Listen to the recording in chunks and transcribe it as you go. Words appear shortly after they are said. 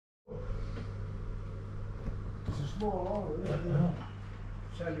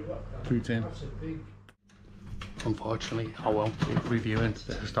Boot in. Unfortunately, I won't be reviewing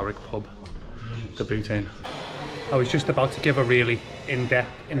the historic pub, the Boot Inn. I was just about to give a really in-depth,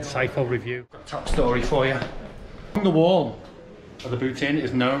 insightful review. Top story for you. The wall of the Boot Inn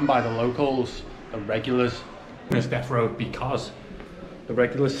is known by the locals, the regulars, as Death Row, because the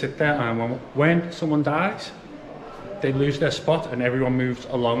regulars sit there and when someone dies, they lose their spot and everyone moves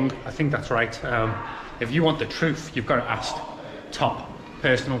along. I think that's right. If you want the truth, you've got to ask top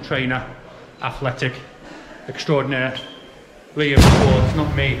personal trainer, athletic, extraordinaire, Liam Schwartz,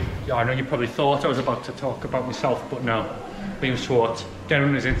 not me. Yeah, I know you probably thought I was about to talk about myself, but no. Liam Schwartz, get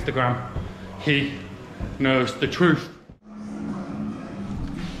on his Instagram. He knows the truth.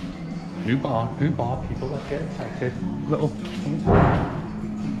 New bar, people, let's get excited. Little.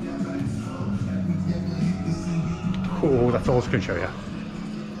 Oh, that's all I can show you.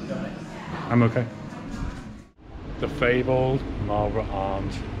 I'm okay. The fabled Marlborough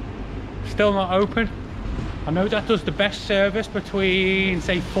Arms. Still not open. I know that does the best service between,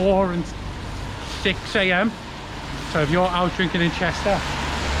 say, 4 and 6 AM. So if you're out drinking in Chester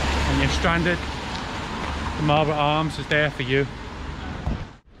and you're stranded, the Marlborough Arms is there for you.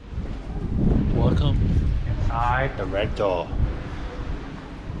 Welcome inside the red door.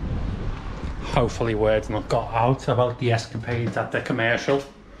 Hopefully word's not got out about the escapades at the commercial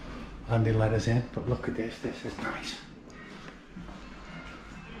and they let us in, but look at this, this is nice.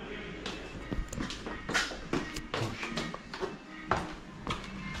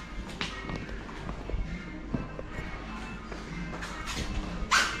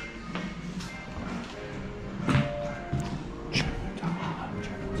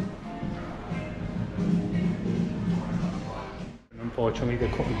 Unfortunately, they're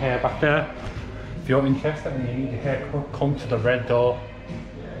cutting hair back there. If you're interested and you need a haircut, come to the red door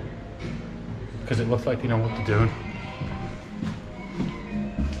because it looks like they know what they're doing.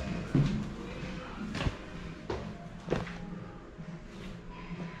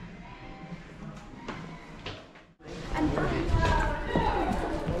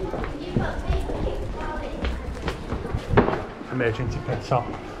 Emergency pit stop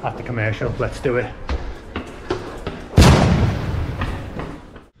at the commercial. Let's do it.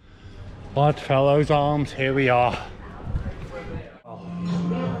 Oddfellows Arms, here we are.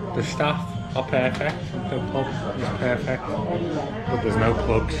 The staff are perfect, the pub is perfect, but there's no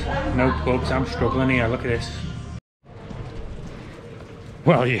plugs. No plugs, I'm struggling here, look at this.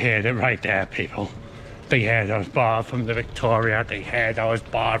 Well, you heard it right there, people. They heard I was barred from the Victoria, they heard I was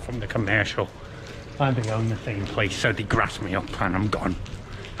barred from the commercial. And they own the same place, so they grasped me up and I'm gone.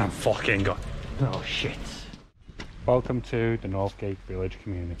 I'm fucking gone. Oh shit. Welcome to the Northgate Village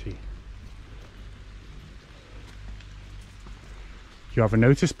community. You have a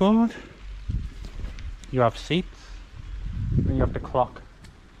notice board, you have seats, and you have the clock.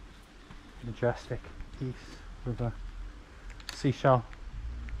 Majestic piece with a seashell.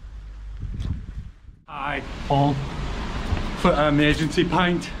 Hi, Paul, for an emergency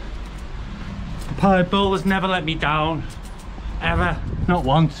pint. The Pirate Bull has never let me down, ever, not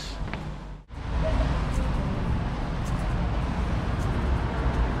once.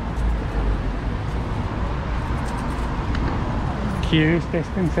 Queues,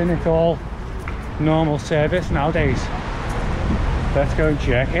 distancing, it's all normal service nowadays. Let's go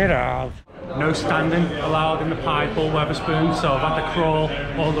check it out. No standing allowed in the Pirate Bull Wetherspoon, so I've had to crawl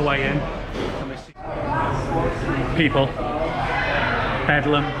all the way in. People,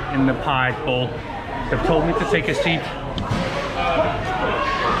 bedlam in the Pirate Bull. They've told me to take a seat.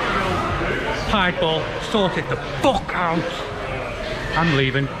 Pirate Bull, sort it the fuck out. I'm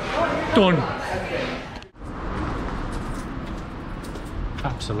leaving. Done.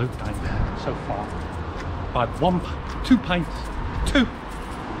 Absolute nightmare so far. I've 2 pints,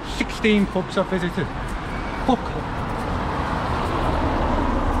 16 pubs I've visited. Fuck.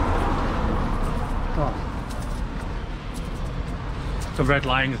 Oh. The Red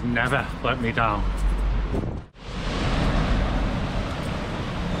Lions never let me down.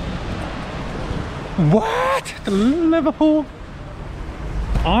 What? The Liverpool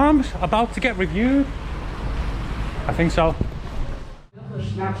Arms about to get reviewed? I think so.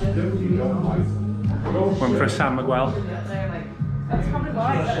 Went for a San Miguel.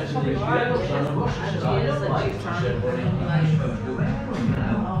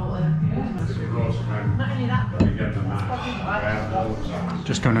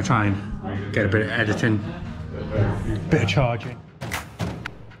 Just going to try and get a bit of editing, bit of charging.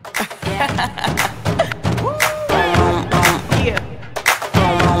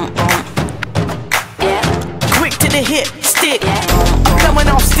 Quick to the hip, stick, coming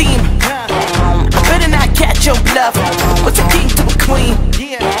off steam. Better not catch your bluff.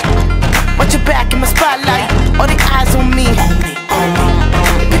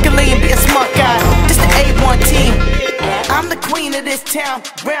 this town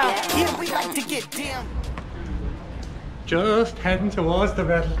round. Yeah, we like to get down. Just heading towards the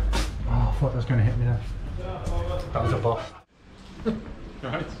bed. Oh, I thought that was going to hit me there. That was a boss.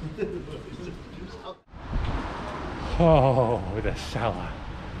 Right. Oh, the cellar.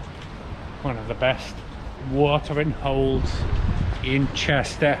 One of the best watering holes in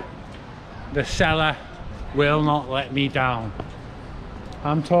Chester. The cellar will not let me down.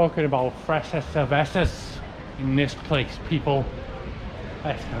 I'm talking about fresher cervezas in this place, people.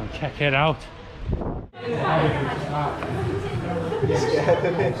 Let's go check it out.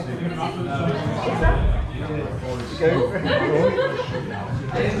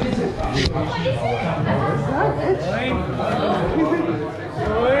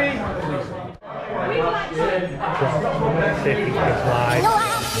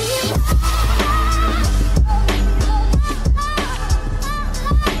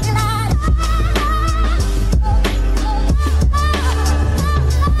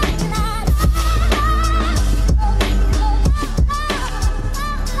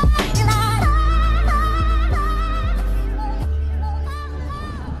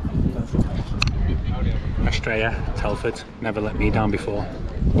 Australia, Telford, never let me down before.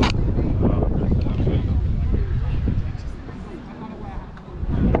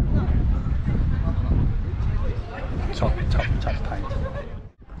 Top pint.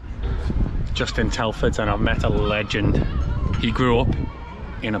 Just in Telford, and I've met a legend. He grew up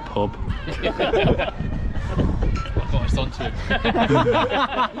in a pub.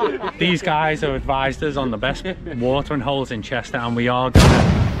 These guys have advised us on the best watering holes in Chester, and we are going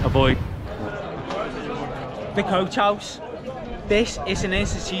to avoid the Coach House. This is an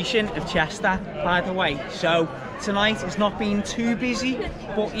institution of Chester, by the way, so tonight is not being too busy,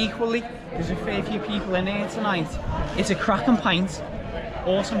 but equally there's a fair few people in here tonight. It's a cracking pint.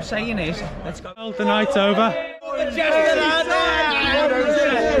 All I'm saying is, let's go. Well, the night's over.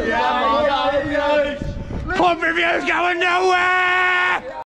 Pub review's going nowhere!